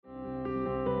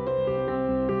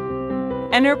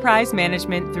Enterprise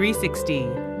Management 360,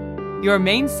 your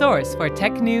main source for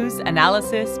tech news,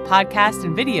 analysis, podcasts,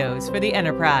 and videos for the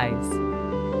enterprise.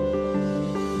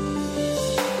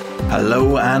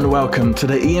 Hello and welcome to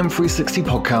the EM360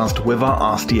 podcast with our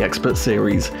Ask the Expert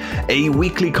series, a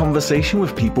weekly conversation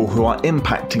with people who are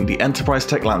impacting the enterprise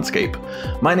tech landscape.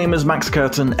 My name is Max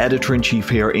Curtin, Editor-in-Chief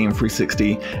here at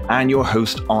EM360 and your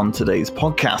host on today's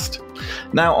podcast.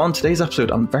 Now, on today's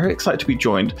episode, I'm very excited to be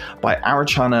joined by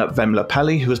Arachana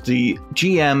Vemlapalli, who is the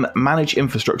GM Managed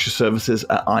Infrastructure Services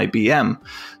at IBM.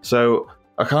 So,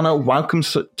 Arachana, welcome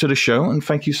to the show and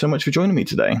thank you so much for joining me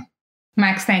today.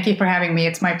 Max, thank you for having me.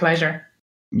 It's my pleasure.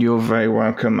 You're very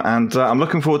welcome. And I'm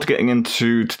looking forward to getting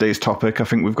into today's topic. I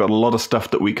think we've got a lot of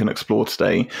stuff that we can explore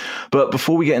today. But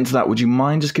before we get into that, would you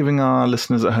mind just giving our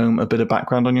listeners at home a bit of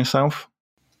background on yourself?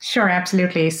 Sure,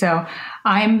 absolutely. So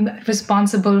I'm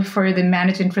responsible for the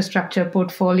managed infrastructure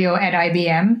portfolio at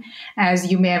IBM. As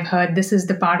you may have heard, this is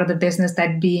the part of the business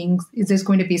that is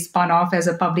going to be spun off as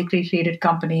a publicly traded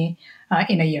company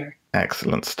in a year.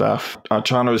 Excellent stuff.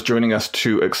 Arachana is joining us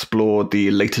to explore the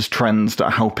latest trends that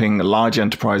are helping large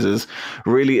enterprises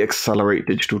really accelerate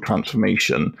digital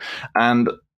transformation. And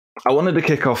I wanted to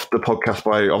kick off the podcast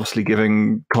by obviously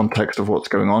giving context of what's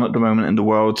going on at the moment in the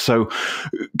world. So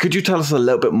could you tell us a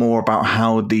little bit more about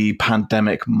how the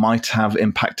pandemic might have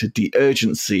impacted the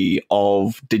urgency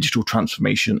of digital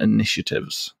transformation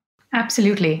initiatives?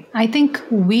 Absolutely. I think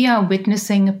we are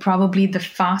witnessing probably the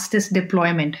fastest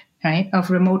deployment, right, of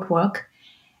remote work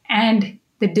and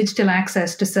the digital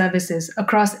access to services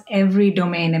across every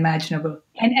domain imaginable.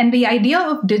 And the idea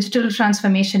of digital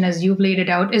transformation, as you've laid it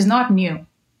out, is not new.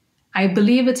 I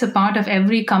believe it's a part of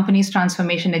every company's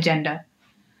transformation agenda.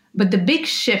 But the big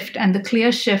shift and the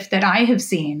clear shift that I have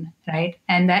seen, right,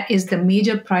 and that is the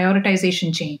major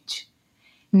prioritization change.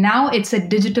 Now it's a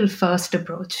digital first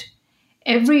approach.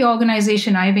 Every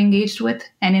organization I've engaged with,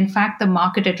 and in fact the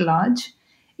market at large,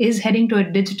 is heading to a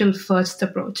digital first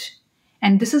approach.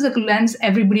 And this is a lens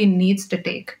everybody needs to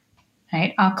take,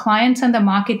 right? Our clients and the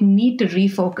market need to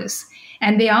refocus,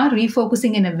 and they are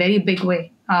refocusing in a very big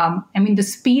way. The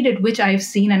speed at which I've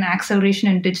seen an acceleration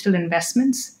in digital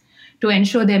investments to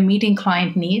ensure they're meeting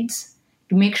client needs,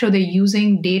 to make sure they're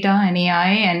using data and AI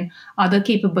and other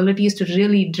capabilities to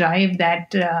really drive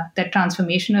that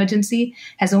transformation urgency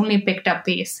has only picked up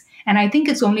pace. And I think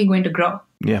it's only going to grow.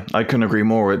 Yeah, I couldn't agree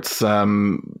more. It's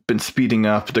been speeding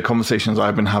up. The conversations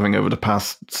I've been having over the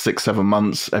past 6-7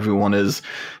 months, everyone is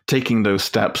taking those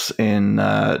steps in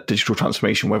digital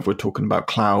transformation, whether we're talking about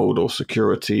cloud or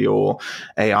security or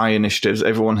AI initiatives.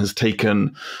 Everyone has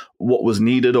taken what was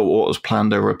needed or what was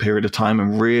planned over a period of time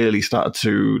and really started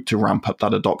to ramp up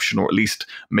that adoption, or at least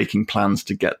making plans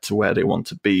to get to where they want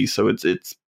to be. So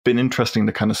it's been interesting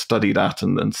to kind of study that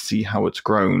and see how it's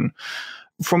grown.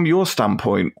 From your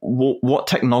standpoint, what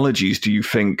technologies do you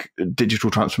think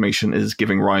digital transformation is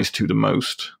giving rise to the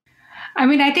most?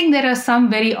 I think there are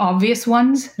some very obvious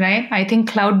ones, right? I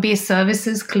think cloud-based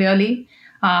services, clearly.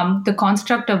 The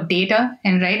construct of data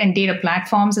and data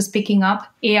platforms is picking up.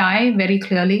 AI, very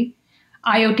clearly.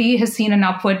 IoT has seen an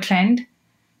upward trend.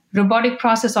 Robotic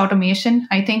process automation,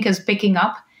 I think, is picking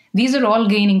up. These are all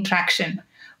gaining traction.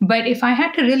 But if I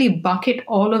had to really bucket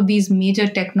all of these major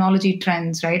technology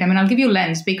trends, right? I'll give you a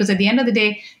lens, because at the end of the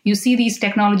day, you see these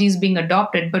technologies being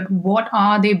adopted, but what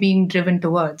are they being driven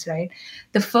towards, right?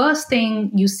 The first thing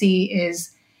you see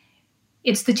is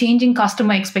it's the changing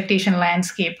customer expectation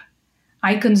landscape.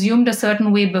 I consumed a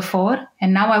certain way before,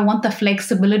 and now I want the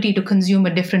flexibility to consume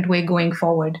a different way going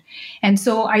forward. And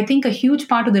so I think a huge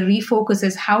part of the refocus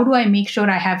is how do I make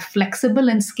sure I have flexible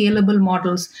and scalable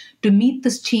models to meet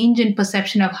this change in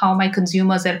perception of how my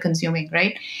consumers are consuming,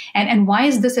 right? And why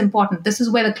is this important? This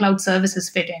is where the cloud services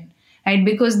fit in, right?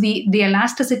 Because the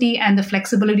elasticity and the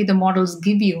flexibility the models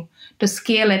give you to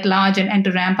scale at large and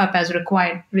to ramp up as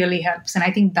required really helps. And I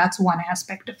think that's one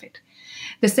aspect of it.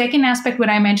 The second aspect, what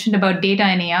I mentioned about data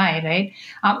and AI, right?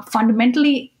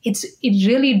 Fundamentally, it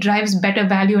really drives better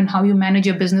value in how you manage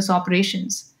your business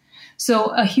operations. So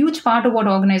a huge part of what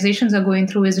organizations are going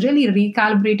through is really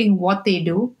recalibrating what they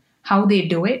do, how they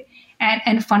do it,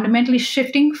 and fundamentally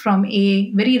shifting from a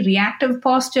very reactive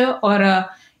posture or a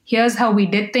here's how we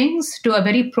did things to a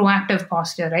very proactive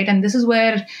posture, right? And this is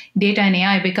where data and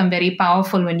AI become very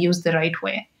powerful when used the right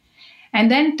way. And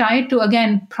then tied to,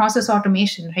 again, process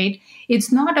automation, right?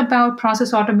 It's not about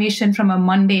process automation from a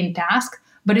mundane task,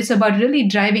 but it's about really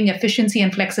driving efficiency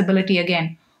and flexibility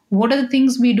again. what are the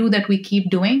things we do that we keep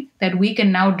doing that we can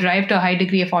now drive to a high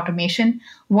degree of automation?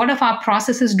 What of our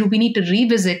processes do we need to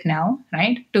revisit now,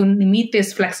 right, to meet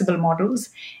these flexible models?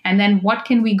 And then what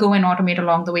can we go and automate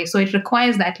along the way? So it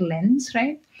requires that lens,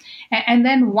 right? And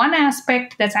then one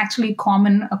aspect that's actually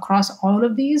common across all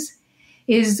of these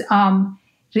is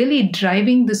really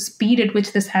driving the speed at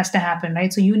which this has to happen,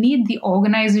 right? So you need the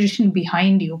organization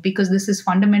behind you because this is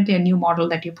fundamentally a new model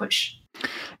that you push.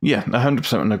 Yeah,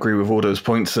 100% agree with all those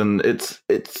points. And it's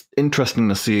interesting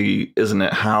to see, isn't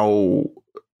it, how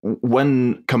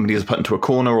when companies are put into a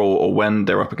corner or when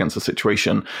they're up against a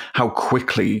situation, how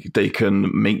quickly they can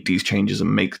make these changes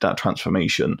and make that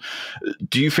transformation.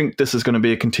 Do you think this is going to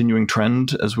be a continuing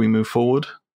trend as we move forward?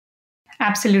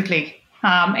 Absolutely.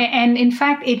 And in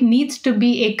fact, it needs to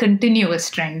be a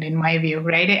continuous trend, in my view,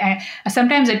 right?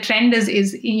 Sometimes a trend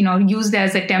is used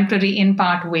as a temporary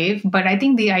in-part wave, but I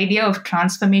think the idea of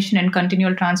transformation and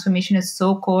continual transformation is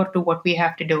so core to what we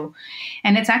have to do.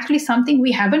 And it's actually something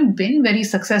we haven't been very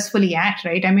successfully at,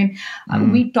 right? I mean,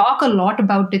 we talk a lot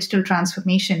about digital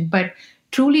transformation, but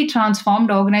truly transformed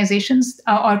organizations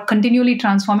or continually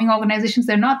transforming organizations,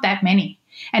 there are not that many.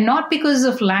 And not because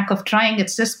of lack of trying,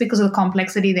 it's just because of the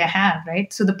complexity they have,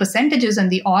 right? So the percentages and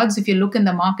the odds, if you look in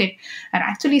the market, are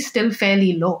actually still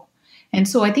fairly low. And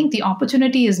so I think the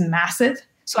opportunity is massive.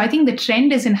 So I think the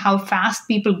trend is in how fast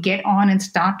people get on and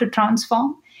start to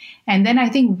transform. And then I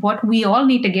think what we all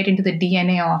need to get into the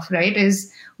DNA of, right,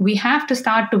 is we have to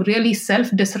start to really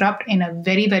self-disrupt in a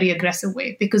very, very aggressive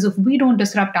way. Because if we don't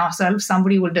disrupt ourselves,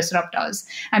 somebody will disrupt us.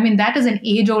 I mean, that is an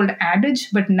age-old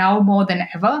adage, but now more than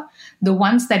ever, the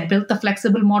ones that built the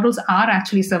flexible models are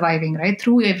actually surviving, right,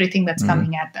 through everything that's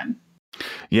coming at them.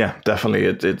 Yeah, definitely.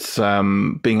 It's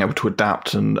being able to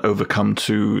adapt and overcome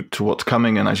to what's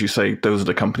coming. And as you say, those are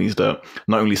the companies that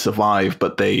not only survive,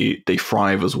 but they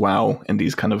thrive as well in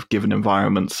these kind of given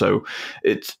environments. So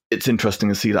it's interesting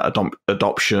to see that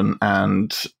adoption,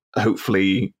 and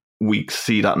hopefully we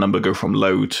see that number go from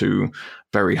low to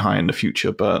very high in the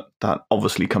future. But that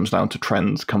obviously comes down to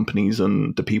trends, companies,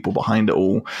 and the people behind it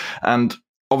all. And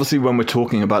obviously, when we're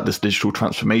talking about this digital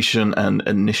transformation and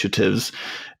initiatives,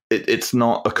 it's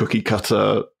not a cookie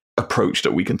cutter approach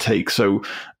that we can take. So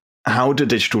how do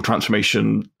digital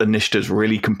transformation initiatives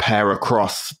really compare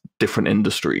across different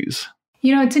industries?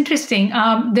 You know, it's interesting.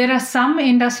 There are some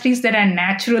industries that are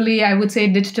naturally, I would say,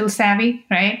 digital savvy,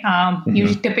 right?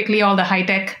 Usually, typically, all the high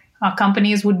tech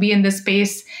companies would be in this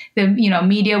space. The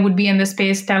media would be in this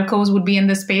space. Telcos would be in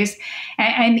this space,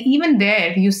 and even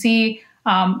there, you see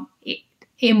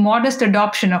a modest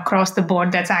adoption across the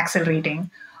board that's accelerating.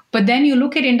 But then you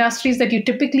look at industries that you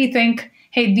typically think,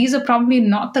 hey, these are probably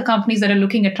not the companies that are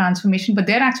looking at transformation, but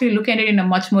they're actually looking at it in a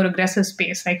much more aggressive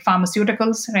space, like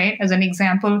pharmaceuticals, right? As an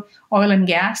example, oil and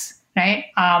gas, right?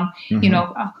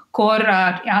 Core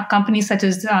companies such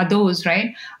as those,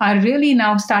 right, are really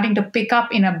now starting to pick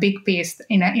up in a big pace,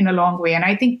 in a long way. And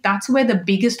I think that's where the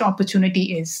biggest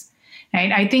opportunity is.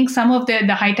 Right? I think some of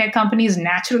the high-tech companies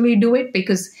naturally do it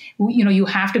because, you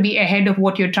have to be ahead of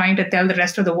what you're trying to tell the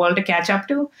rest of the world to catch up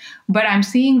to. But I'm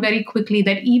seeing very quickly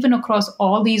that even across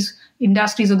all these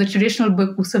industries or the traditional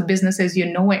books of business as you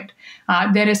know it,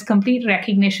 there is complete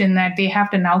recognition that they have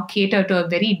to now cater to a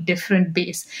very different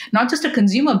base, not just a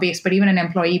consumer base, but even an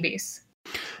employee base.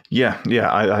 Yeah,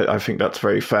 I think that's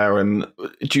very fair. And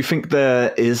do you think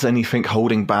there is anything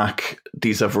holding back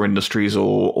these other industries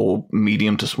or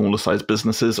medium to smaller size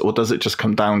businesses, or does it just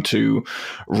come down to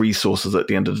resources at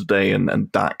the end of the day, and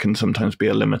that can sometimes be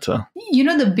a limiter?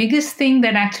 The biggest thing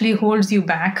that actually holds you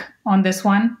back on this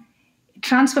one,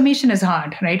 transformation is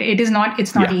hard, right? It's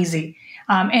not easy.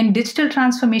 And digital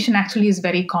transformation actually is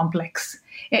very complex.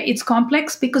 It's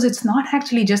complex because it's not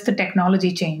actually just a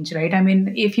technology change, right? I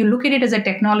mean, if you look at it as a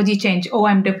technology change,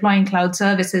 I'm deploying cloud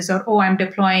services, or I'm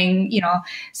deploying,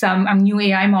 some new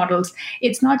AI models.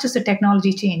 It's not just a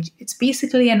technology change. It's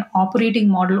basically an operating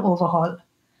model overhaul.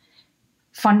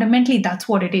 Fundamentally, that's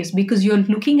what it is, because you're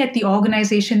looking at the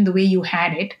organization the way you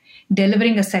had it,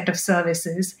 delivering a set of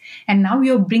services, and now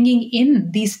you're bringing in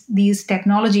these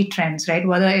technology trends, right?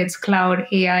 Whether it's cloud,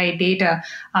 AI, data,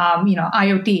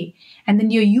 IoT, and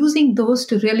then you're using those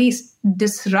to really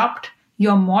disrupt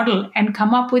your model and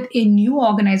come up with a new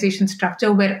organization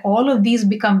structure where all of these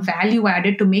become value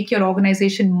added to make your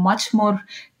organization much more,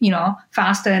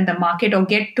 faster in the market, or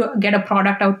get a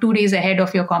product out 2 days ahead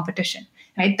of your competition.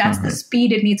 right? That's the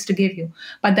speed it needs to give you.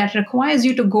 But that requires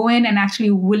you to go in and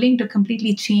actually willing to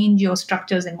completely change your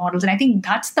structures and models. And I think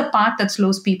that's the part that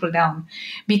slows people down,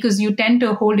 because you tend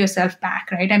to hold yourself back,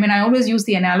 right? I mean, I always use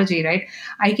the analogy, right?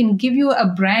 I can give you a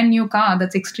brand new car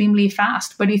that's extremely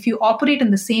fast, but if you operate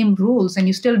in the same rules and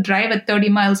you still drive at 30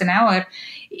 miles an hour,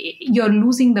 you're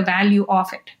losing the value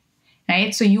of it,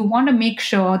 right? So you want to make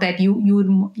sure that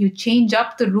you change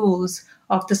up the rules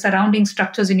of the surrounding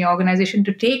structures in your organization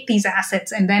to take these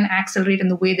assets and then accelerate in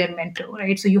the way they're meant to,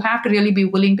 right? So you have to really be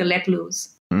willing to let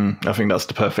loose. I think that's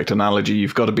the perfect analogy.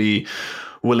 You've got to be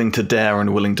willing to dare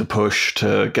and willing to push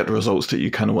to get the results that you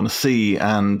kind of want to see.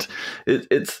 And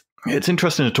it's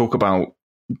interesting to talk about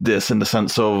this in the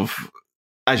sense of,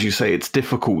 as you say, it's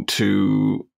difficult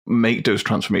to make those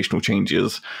transformational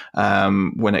changes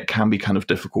when it can be kind of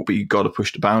difficult, but you've got to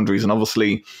push the boundaries. And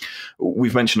obviously,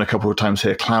 we've mentioned a couple of times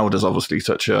here, cloud is obviously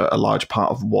such a large part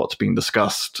of what's been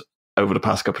discussed over the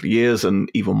past couple of years,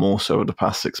 and even more so over the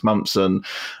past 6 months. And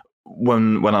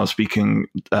when I was speaking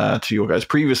to your guys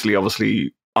previously,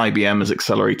 obviously IBM is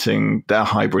accelerating their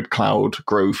hybrid cloud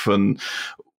growth. And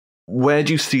where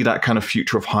do you see that kind of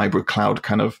future of hybrid cloud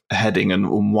kind of heading,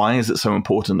 and why is it so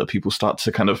important that people start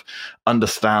to kind of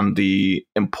understand the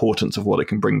importance of what it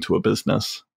can bring to a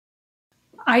business?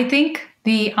 I think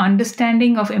the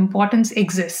understanding of importance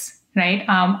exists, right?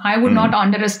 I would not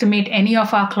underestimate any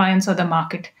of our clients or the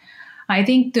market. I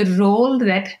think the role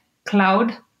that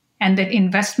cloud and that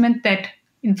investment that,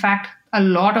 in fact, a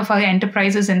lot of our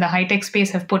enterprises in the high-tech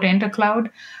space have put into cloud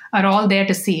are all there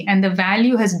to see. And the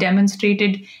value has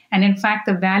demonstrated, and in fact,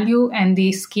 the value and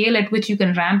the scale at which you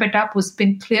can ramp it up has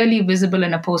been clearly visible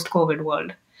in a post-COVID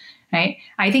world, right?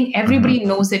 I think everybody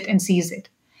knows it and sees it.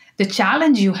 The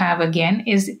challenge you have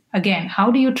is how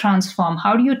do you transform?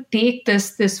 How do you take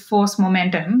this force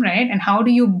momentum, right? And how do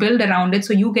you build around it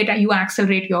so you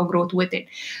accelerate your growth with it?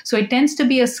 So it tends to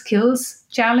be a skills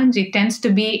challenge. It tends to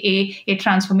be a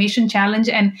transformation challenge.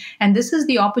 And this is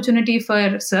the opportunity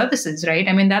for services, right?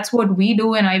 I mean, that's what we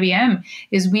do in IBM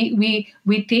is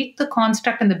we take the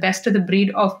construct and the best of the breed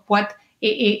of what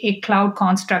a cloud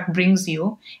construct brings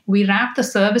you. We wrap the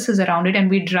services around it and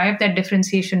we drive that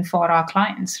differentiation for our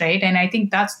clients, right? And I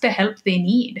think that's the help they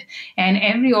need. And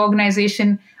every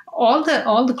organization, all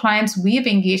the clients we've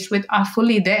engaged with are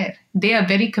fully there. They are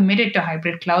very committed to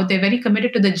hybrid cloud. They're very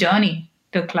committed to the journey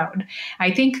to cloud. I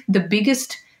think the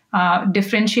biggest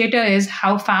differentiator is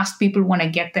how fast people want to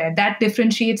get there. That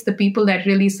differentiates the people that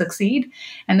really succeed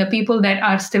and the people that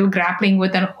are still grappling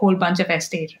with a whole bunch of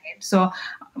estate, right? So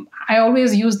I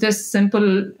always use this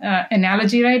simple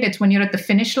analogy, right? It's when you're at the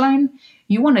finish line,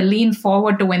 you want to lean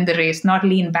forward to win the race, not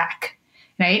lean back,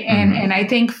 right? And I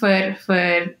think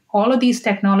for all of these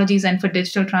technologies and for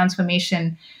digital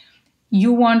transformation,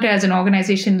 you want to, as an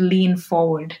organization, lean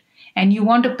forward. And you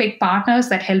want to pick partners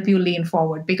that help you lean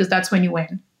forward, because that's when you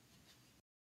win.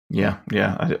 Yeah.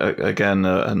 Again,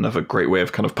 another great way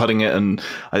of kind of putting it. And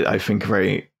I think a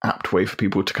very apt way for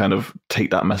people to kind of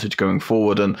take that message going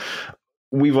forward. And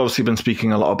we've obviously been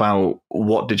speaking a lot about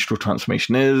what digital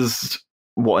transformation is,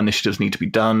 what initiatives need to be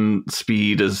done.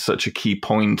 Speed is such a key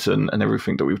point and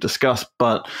everything that we've discussed.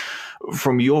 But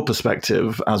from your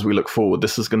perspective, as we look forward,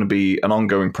 this is going to be an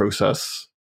ongoing process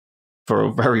for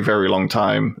a very, very long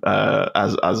time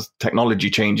as technology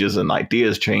changes and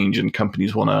ideas change and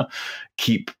companies want to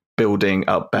keep building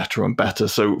up better and better.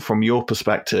 So from your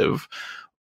perspective,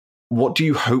 what do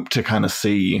you hope to kind of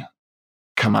see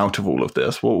come out of all of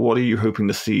this? What are you hoping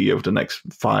to see over the next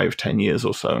 5-10 years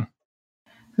or so?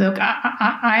 Look,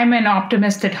 I'm an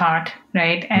optimist at heart,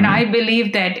 right? And I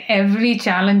believe that every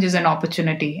challenge is an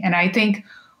opportunity. And I think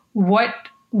what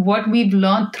we've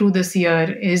learned through this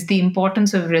year is the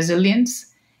importance of resilience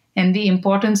and the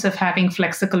importance of having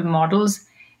flexible models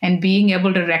and being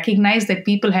able to recognize that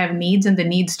people have needs and the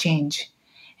needs change.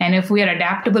 And if we are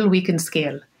adaptable, we can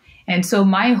scale. And so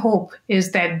my hope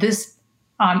is that this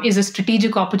is a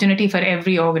strategic opportunity for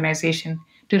every organization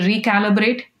to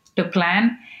recalibrate, to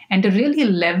plan, and to really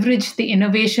leverage the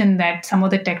innovation that some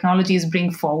of the technologies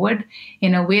bring forward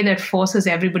in a way that forces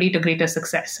everybody to greater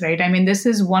success, right? I mean, this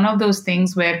is one of those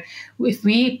things where if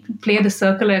we play the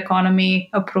circular economy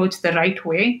approach the right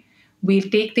way, we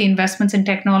take the investments in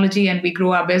technology and we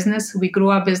grow our business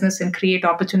and create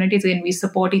opportunities, and we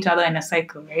support each other in a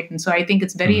cycle, right? And so I think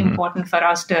it's very important for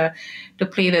us to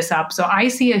play this up. So I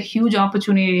see a huge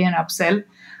opportunity in upsell.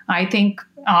 I think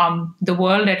the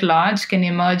world at large can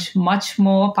emerge much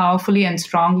more powerfully and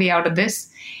strongly out of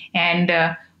this.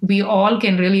 And we all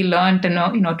can really learn to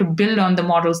know, to build on the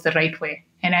models the right way.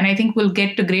 And I think we'll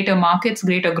get to greater markets,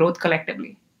 greater growth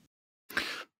collectively.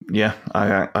 Yeah,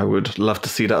 I would love to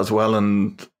see that as well.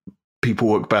 And people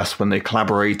work best when they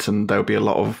collaborate, and there'll be a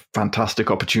lot of fantastic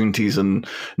opportunities and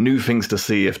new things to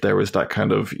see if there is that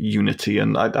kind of unity.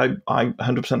 And I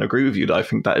 100% agree with you that I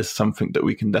think that is something that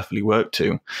we can definitely work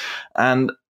to.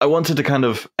 And I wanted to kind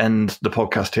of end the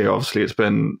podcast here. Obviously, it's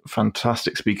been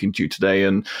fantastic speaking to you today.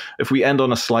 And if we end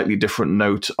on a slightly different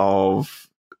note of,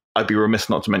 I'd be remiss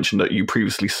not to mention that you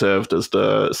previously served as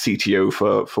the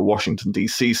CTO for Washington,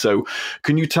 D.C. So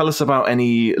can you tell us about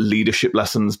any leadership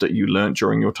lessons that you learned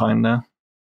during your time there?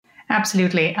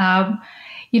 Absolutely.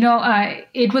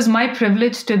 It was my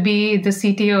privilege to be the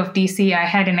CTO of DC. I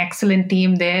had an excellent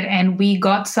team there, and we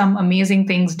got some amazing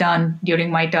things done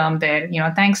during my term there,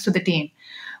 thanks to the team.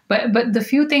 But the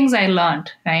few things I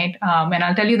learned, right? And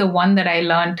I'll tell you the one that I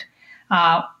learned.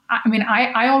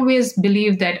 I always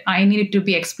believed that I needed to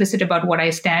be explicit about what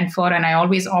I stand for, and I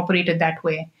always operated that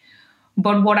way.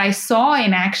 But what I saw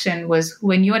in action was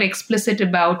when you're explicit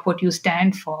about what you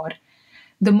stand for,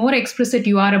 the more explicit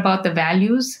you are about the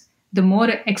values, the more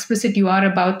explicit you are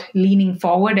about leaning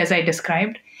forward, as I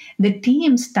described, the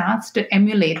team starts to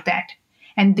emulate that,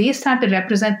 and they start to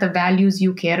represent the values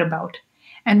you care about.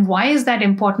 And why is that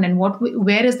important? And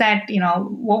where is that,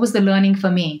 what was the learning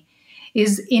for me?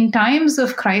 Is in times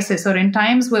of crisis or in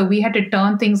times where we had to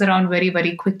turn things around very,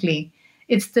 very quickly,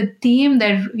 it's the team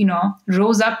that,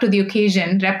 rose up to the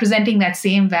occasion representing that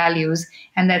same values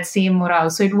and that same morale.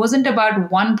 So it wasn't about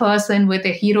one person with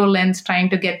a hero lens trying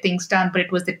to get things done, but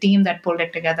it was the team that pulled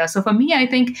it together. So for me, I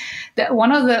think that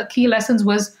one of the key lessons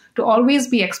was to always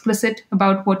be explicit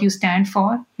about what you stand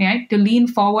for, right? To lean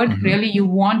forward. Mm-hmm. Really, you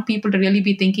want people to really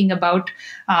be thinking about,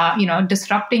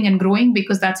 disrupting and growing,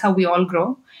 because that's how we all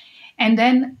grow. And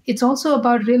then it's also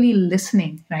about really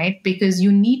listening, right? Because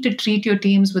you need to treat your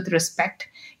teams with respect.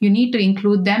 You need to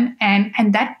include them, and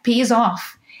that pays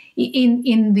off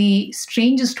in the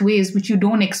strangest ways, which you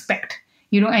don't expect.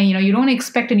 You don't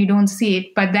expect and you don't see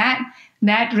it. But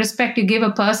that respect you give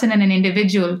a person and an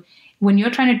individual, when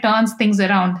you're trying to turn things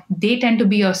around, they tend to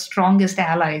be your strongest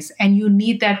allies. And you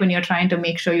need that when you're trying to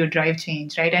make sure you drive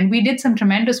change, right? And we did some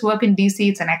tremendous work in DC.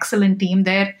 It's an excellent team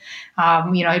there.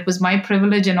 It was my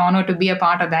privilege and honor to be a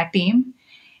part of that team.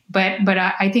 But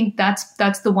I think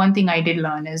that's the one thing I did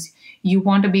learn is you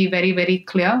want to be very, very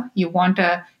clear. You want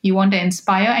to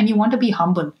inspire, and you want to be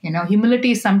humble.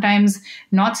 Humility is sometimes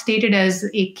not stated as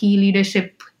a key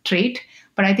leadership trait,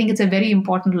 but I think it's a very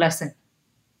important lesson.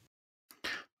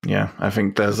 Yeah, I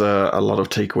think there's a lot of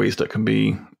takeaways that can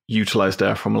be utilized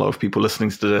there from a lot of people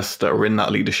listening to this that are in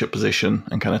that leadership position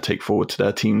and kind of take forward to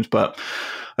their teams. But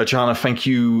Archana, thank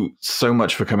you so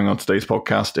much for coming on today's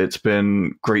podcast. It's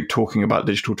been great talking about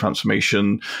digital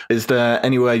transformation. Is there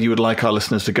anywhere you would like our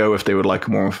listeners to go if they would like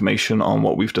more information on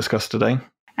what we've discussed today?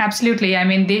 Absolutely.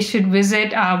 They should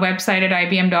visit our website at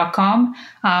ibm.com.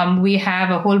 We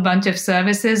have a whole bunch of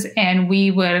services, and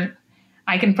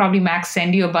I can probably, Max,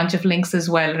 send you a bunch of links as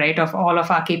well, right, of all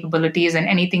of our capabilities and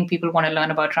anything people want to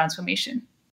learn about transformation.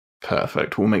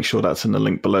 Perfect. We'll make sure that's in the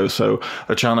link below. So,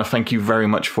 Archana, thank you very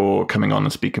much for coming on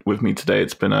and speaking with me today.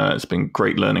 It's been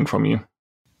great learning from you.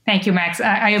 Thank you, Max.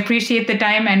 I appreciate the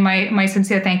time, and my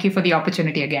sincere thank you for the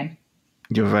opportunity again.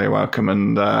 You're very welcome.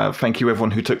 And thank you,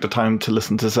 everyone who took the time to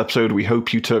listen to this episode. We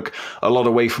hope you took a lot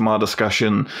away from our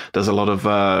discussion. There's a lot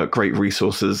of great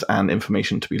resources and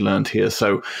information to be learned here.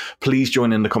 So please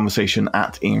join in the conversation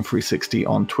at EM360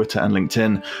 on Twitter and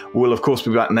LinkedIn. We'll, of course,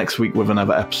 be back next week with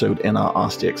another episode in our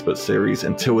Ask the Expert series.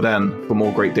 Until then, for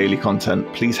more great daily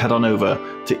content, please head on over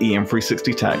to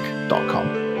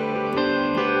em360tech.com.